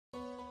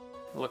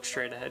look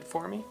straight ahead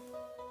for me.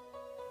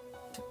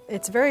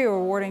 It's very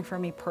rewarding for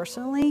me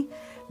personally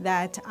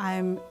that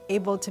I'm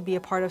able to be a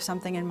part of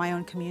something in my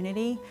own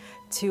community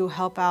to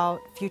help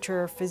out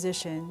future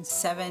physicians.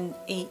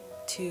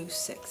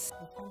 7826.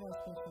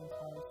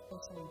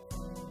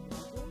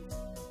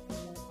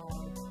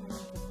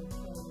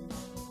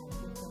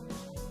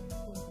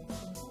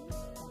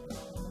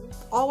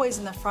 Always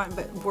in the front,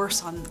 but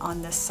worse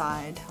on this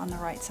side, on the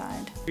right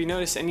side. Have you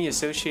noticed any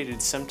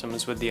associated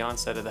symptoms with the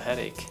onset of the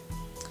headache?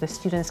 The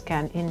students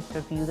can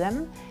interview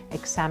them,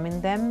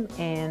 examine them,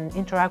 and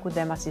interact with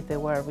them as if they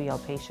were a real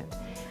patient.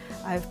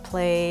 I've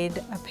played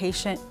a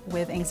patient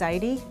with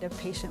anxiety, a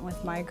patient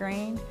with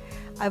migraine.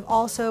 I've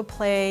also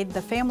played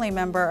the family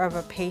member of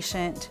a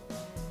patient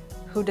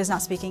who does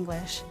not speak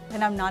English.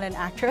 And I'm not an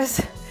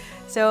actress,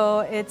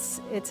 so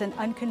it's an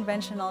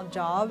unconventional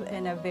job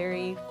in a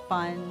very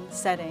fun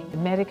setting.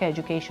 Medical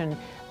education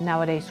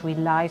nowadays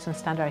relies on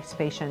standardized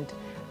patient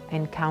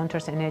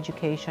encounters and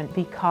education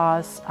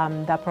because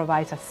that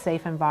provides a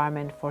safe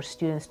environment for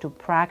students to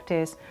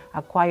practice,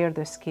 acquire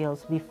their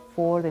skills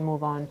before they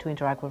move on to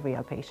interact with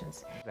real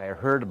patients. I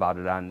heard about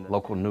it on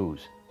local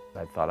news.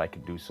 I thought I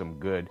could do some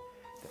good.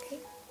 Okay.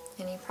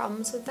 Any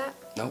problems with that?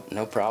 Nope,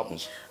 no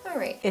problems. All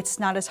right. It's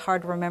not as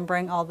hard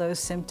remembering all those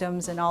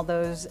symptoms and all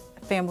those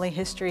family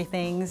history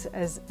things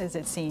as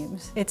it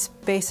seems. It's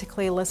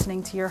basically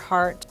listening to your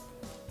heart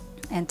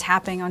and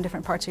tapping on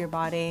different parts of your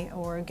body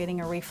or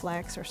getting a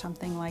reflex or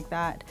something like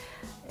that.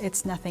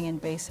 It's nothing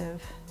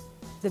invasive.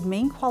 The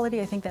main quality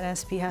I think that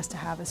SP has to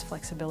have is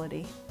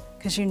flexibility,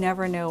 because you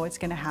never know what's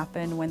going to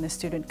happen when the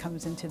student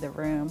comes into the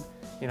room.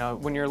 You know,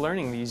 when you're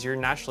learning these, you're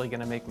naturally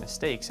going to make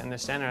mistakes, and the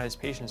standardized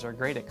patients are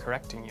great at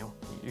correcting you.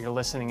 You're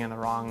listening in the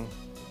wrong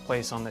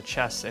place on the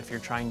chest if you're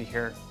trying to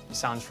hear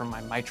sounds from my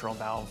mitral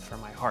valve for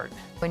my heart.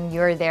 When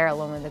you're there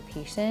alone with the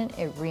patient,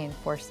 it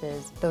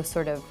reinforces those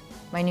sort of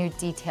minute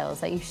details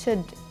that you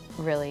should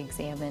really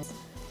examine.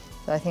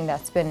 So I think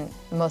that's been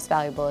most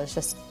valuable, is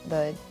just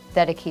the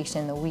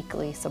dedication, the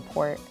weekly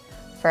support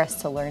for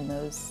us to learn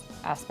those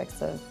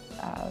aspects of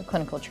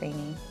clinical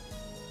training.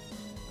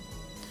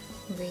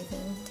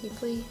 Breathing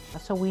deeply.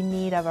 So we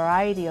need a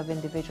variety of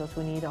individuals.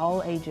 We need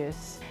all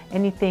ages,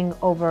 anything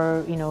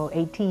over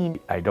 18.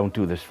 I don't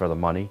do this for the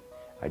money.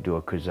 I do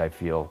it because I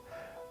feel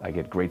I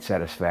get great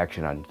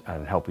satisfaction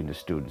on helping the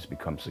students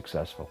become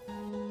successful.